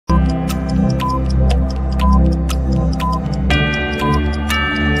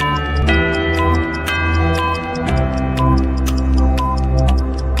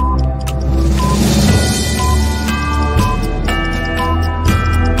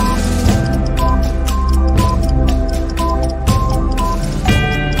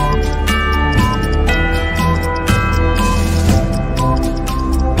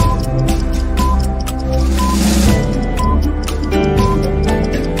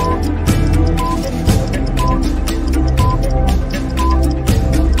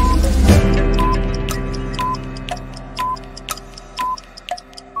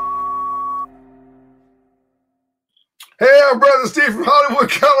Brother Steve from Hollywood,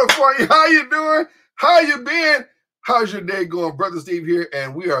 California. How you doing? How you been? How's your day going? Brother Steve here,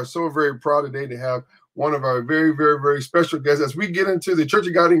 and we are so very proud today to have one of our very, very, very special guests. As we get into the Church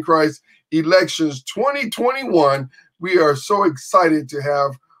of God in Christ elections 2021, we are so excited to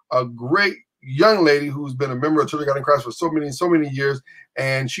have a great young lady who's been a member of Church of God in Christ for so many years,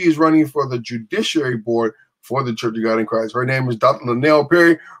 and she is running for the Judiciary Board for the Church of God in Christ. Her name is Dr. Lanelle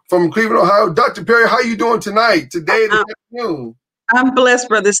Perry from Cleveland, Ohio. Dr. Perry, how are you doing today, this afternoon? I'm blessed,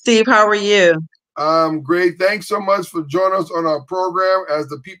 Brother Steve. How are you? I'm great. Thanks so much for joining us on our program. As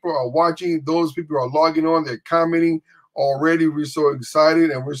the people are watching, those people are logging on, they're commenting already. We're so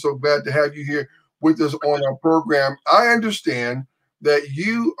excited, and we're so glad to have you here with us on our program. I understand that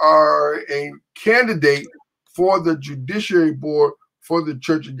you are a candidate for the Judiciary Board for the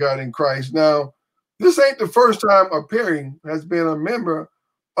Church of God in Christ. Now, this ain't the first time a Perry has been a member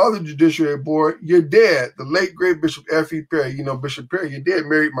of the Judiciary Board. Your dad, the late great Bishop F.E. Perry, you know, Bishop Perry, your dad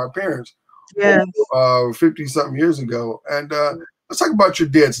married my parents 50-something years ago. And let's talk about your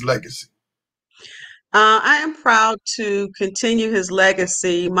dad's legacy. I am proud to continue his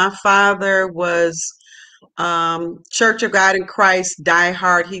legacy. My father was Church of God in Christ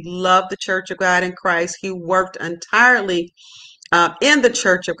diehard. He loved the Church of God in Christ. He worked entirely in the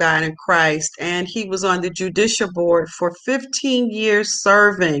Church of God in Christ, and he was on the judicial board for 15 years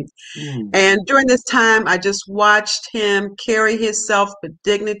serving. And during this time, I just watched him carry himself with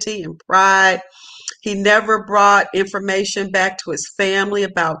dignity and pride. He never brought information back to his family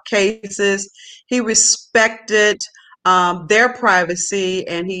about cases. He respected their privacy,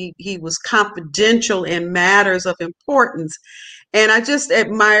 and he was confidential in matters of importance. And I just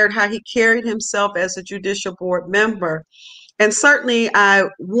admired how he carried himself as a judicial board member. And certainly I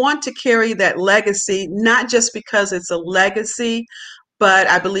want to carry that legacy, not just because it's a legacy, but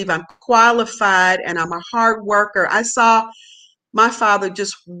I believe I'm qualified and I'm a hard worker. I saw my father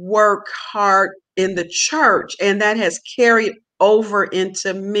just work hard in the church, and that has carried over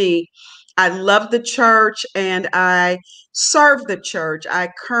into me. I love the church and I serve the church.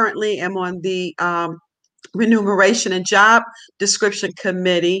 I currently am on the Remuneration and Job Description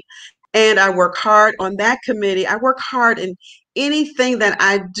Committee, and I work hard on that committee. I work hard in anything that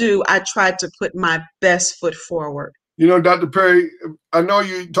I do. I try to put my best foot forward. You know, Dr. Perry, I know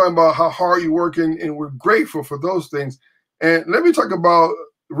you're talking about how hard you're working, and we're grateful for those things. And let me talk about,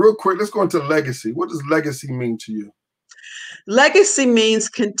 real quick, let's go into legacy. What does legacy mean to you? Legacy means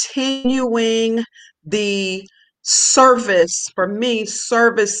continuing the service, for me,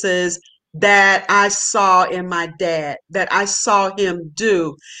 services that I saw in my dad, that I saw him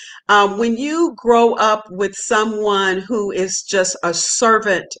do. When you grow up with someone who is just a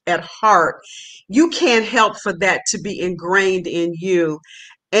servant at heart, you can't help for that to be ingrained in you.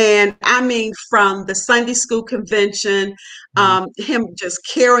 And I mean, from the Sunday school convention, him just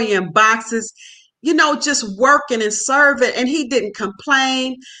carrying boxes, you know, just working and serving, and he didn't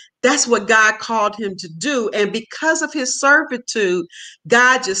complain. That's what God called him to do. And because of his servitude,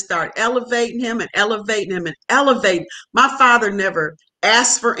 God just started elevating him and elevating him and elevating. My father never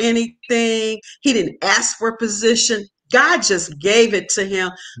asked for anything. He didn't ask for a position. God just gave it to him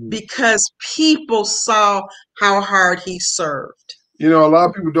because people saw how hard he served. You know, a lot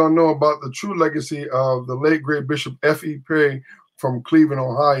of people don't know about the true legacy of the late great Bishop F.E. Perry from Cleveland,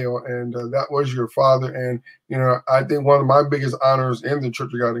 Ohio, and that was your father. And, you know, I think one of my biggest honors in the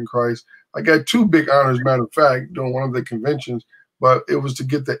Church of God in Christ, I got two big honors, matter of fact, during one of the conventions, but it was to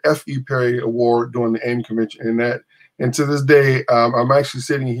get the F.E. Perry Award during the AIM convention. And to this day, I'm actually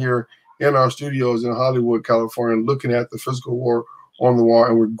sitting here in our studios in Hollywood, California, looking at the physical award on the wall,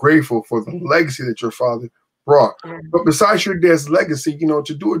 and we're grateful for the legacy that your father brought. But besides your dad's legacy, you know,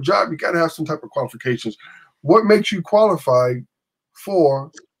 to do a job, you got to have some type of qualifications. What makes you qualified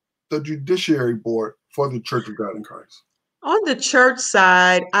for the Judiciary Board for the Church of God in Christ? On the church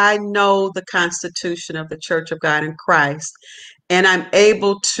side, I know the Constitution of the Church of God in Christ, and I'm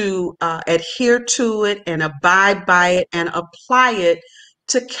able to adhere to it and abide by it and apply it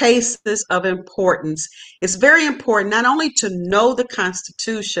to cases of importance. It's very important not only to know the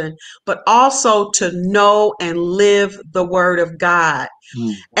Constitution, but also to know and live the Word of God.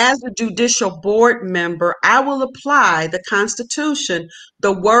 As a judicial board member, I will apply the Constitution,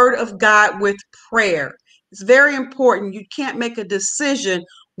 the Word of God, with prayer. It's very important. You can't make a decision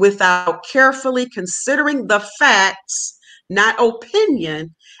without carefully considering the facts, not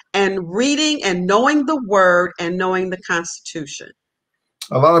opinion, and reading and knowing the Word and knowing the Constitution.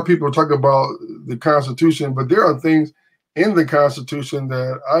 A lot of people talk about the Constitution, but there are things in the Constitution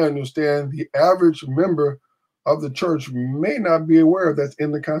that I understand the average member of the church may not be aware of that's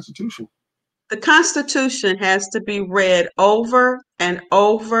in the Constitution. The Constitution has to be read over and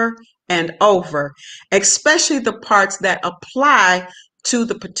over and over, especially the parts that apply to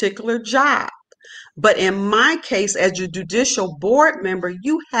the particular job. But in my case, as a judicial board member,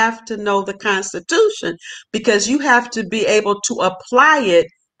 you have to know the Constitution because you have to be able to apply it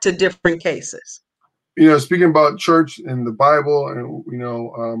to different cases. Speaking about church and the Bible, and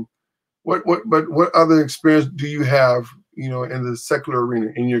what other experience do you have, in the secular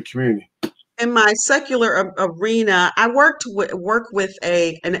arena in your community? In my secular arena, I work with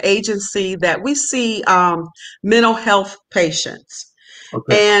an agency that we see mental health patients.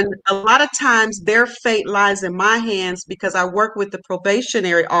 Okay. And a lot of times their fate lies in my hands because I work with the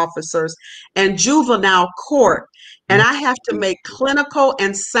probationary officers and juvenile court. And I have to make clinical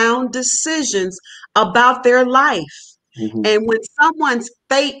and sound decisions about their life. Mm-hmm. And when someone's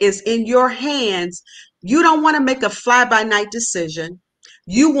fate is in your hands, you don't want to make a fly-by-night decision.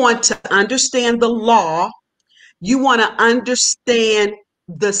 You want to understand the law. You want to understand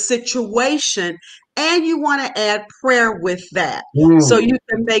the situation, and you want to add prayer with that so you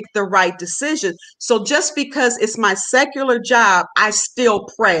can make the right decision. So just because it's my secular job, I still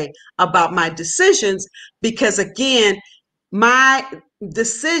pray about my decisions because, again, my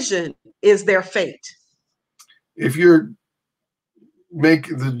decision is their fate. If you're make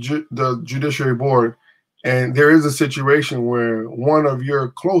the judiciary board and there is a situation where one of your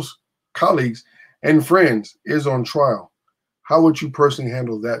close colleagues and friends is on trial, how would you personally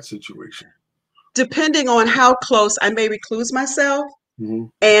handle that situation? Depending on how close, I may recluse myself. Mm-hmm.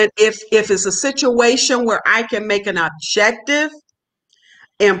 And if it's a situation where I can make an objective,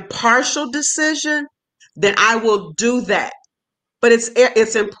 impartial decision, then I will do that. But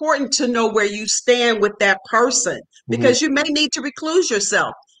it's important to know where you stand with that person because you may need to recluse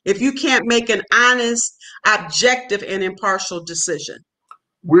yourself if you can't make an honest, objective, and impartial decision.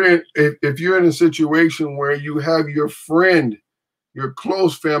 If you're in a situation where you have your friend, your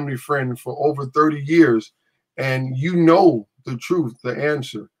close family friend for over 30 years, and you know the truth, the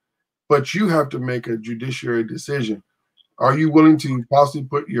answer, but you have to make a judiciary decision, are you willing to possibly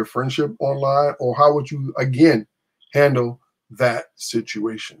put your friendship online, or how would you, again, handle that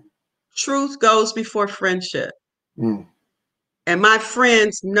situation? Truth goes before friendship. Mm. And my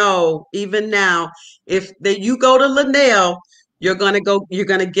friends know even now, if you go to Lanelle, you're going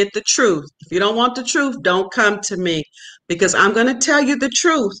to get the truth. If you don't want the truth, don't come to me because I'm going to tell you the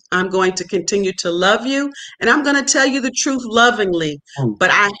truth. I'm going to continue to love you and I'm going to tell you the truth lovingly. But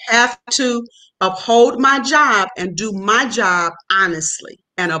I have to uphold my job and do my job honestly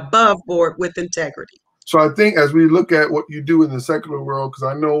and above board with integrity. So I think as we look at what you do in the secular world,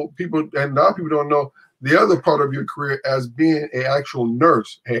 because I know people, and a lot of people don't know the other part of your career as being an actual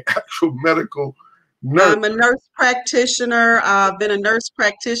nurse, an actual medical nurse. I'm a nurse practitioner. I've been a nurse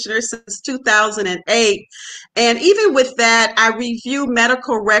practitioner since 2008. And even with that, I review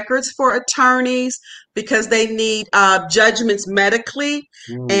medical records for attorneys because they need judgments medically.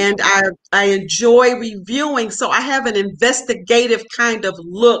 And I enjoy reviewing. So I have an investigative kind of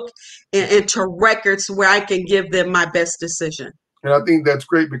look into records where I can give them my best decision. And I think that's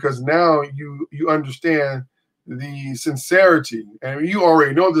great because now you understand the sincerity, and you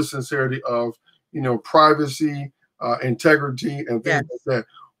already know the sincerity of privacy, integrity, and things like that.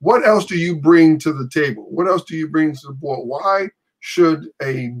 What else do you bring to the table? What else do you bring to the board? Why should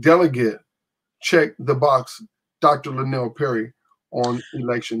a delegate check the box, Dr. Lanelle Perry, on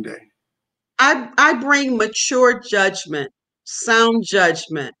election day? I bring mature judgment, sound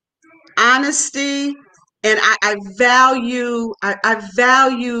judgment, honesty, and I value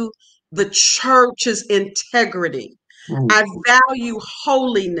the church's integrity. I value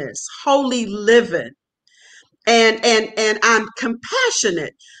holiness, holy living, and I'm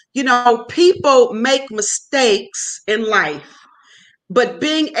compassionate. People make mistakes in life, but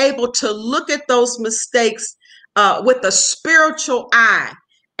being able to look at those mistakes with a spiritual eye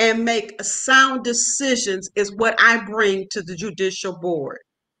and make sound decisions is what I bring to the judicial board.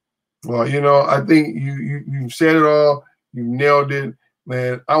 Well, I think you've said it all. You nailed it,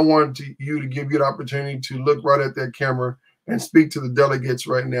 man. I want you to give you the opportunity to look right at that camera and speak to the delegates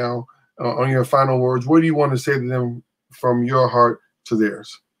right now on your final words. What do you want to say to them from your heart to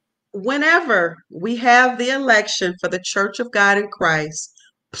theirs? Whenever we have the election for the Church of God in Christ,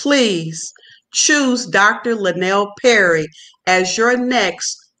 please choose Dr. Lanelle Perry as your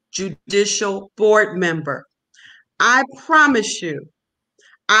next judicial board member. I promise you,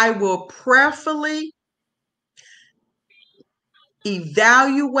 I will prayerfully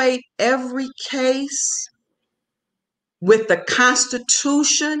evaluate every case with the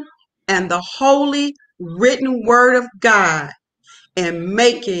Constitution and the holy written word of God and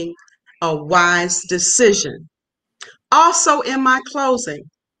making a wise decision. Also, in my closing,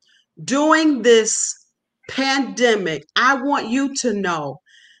 during this pandemic, I want you to know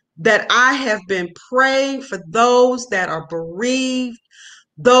that I have been praying for those that are bereaved,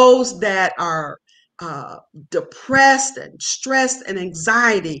 those that are depressed and stressed and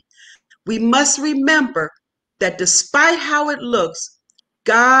anxiety. We must remember that despite how it looks,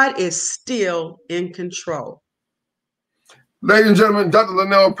 God is still in control. Ladies and gentlemen, Dr.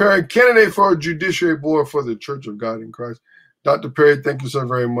 Lanelle Perry, candidate for Judiciary Board for the Church of God in Christ. Dr. Perry, thank you so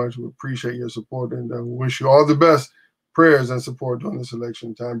very much. We appreciate your support and we wish you all the best prayers and support during this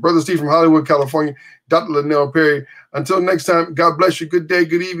election time. Brother Steve from Hollywood, California, Dr. Lanelle Perry. Until next time, God bless you. Good day,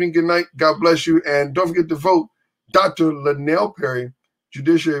 good evening, good night. God bless you. And don't forget to vote Dr. Lanelle Perry,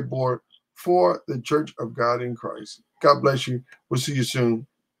 Judiciary Board for the Church of God in Christ. God bless you. We'll see you soon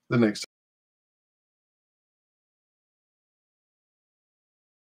the next time.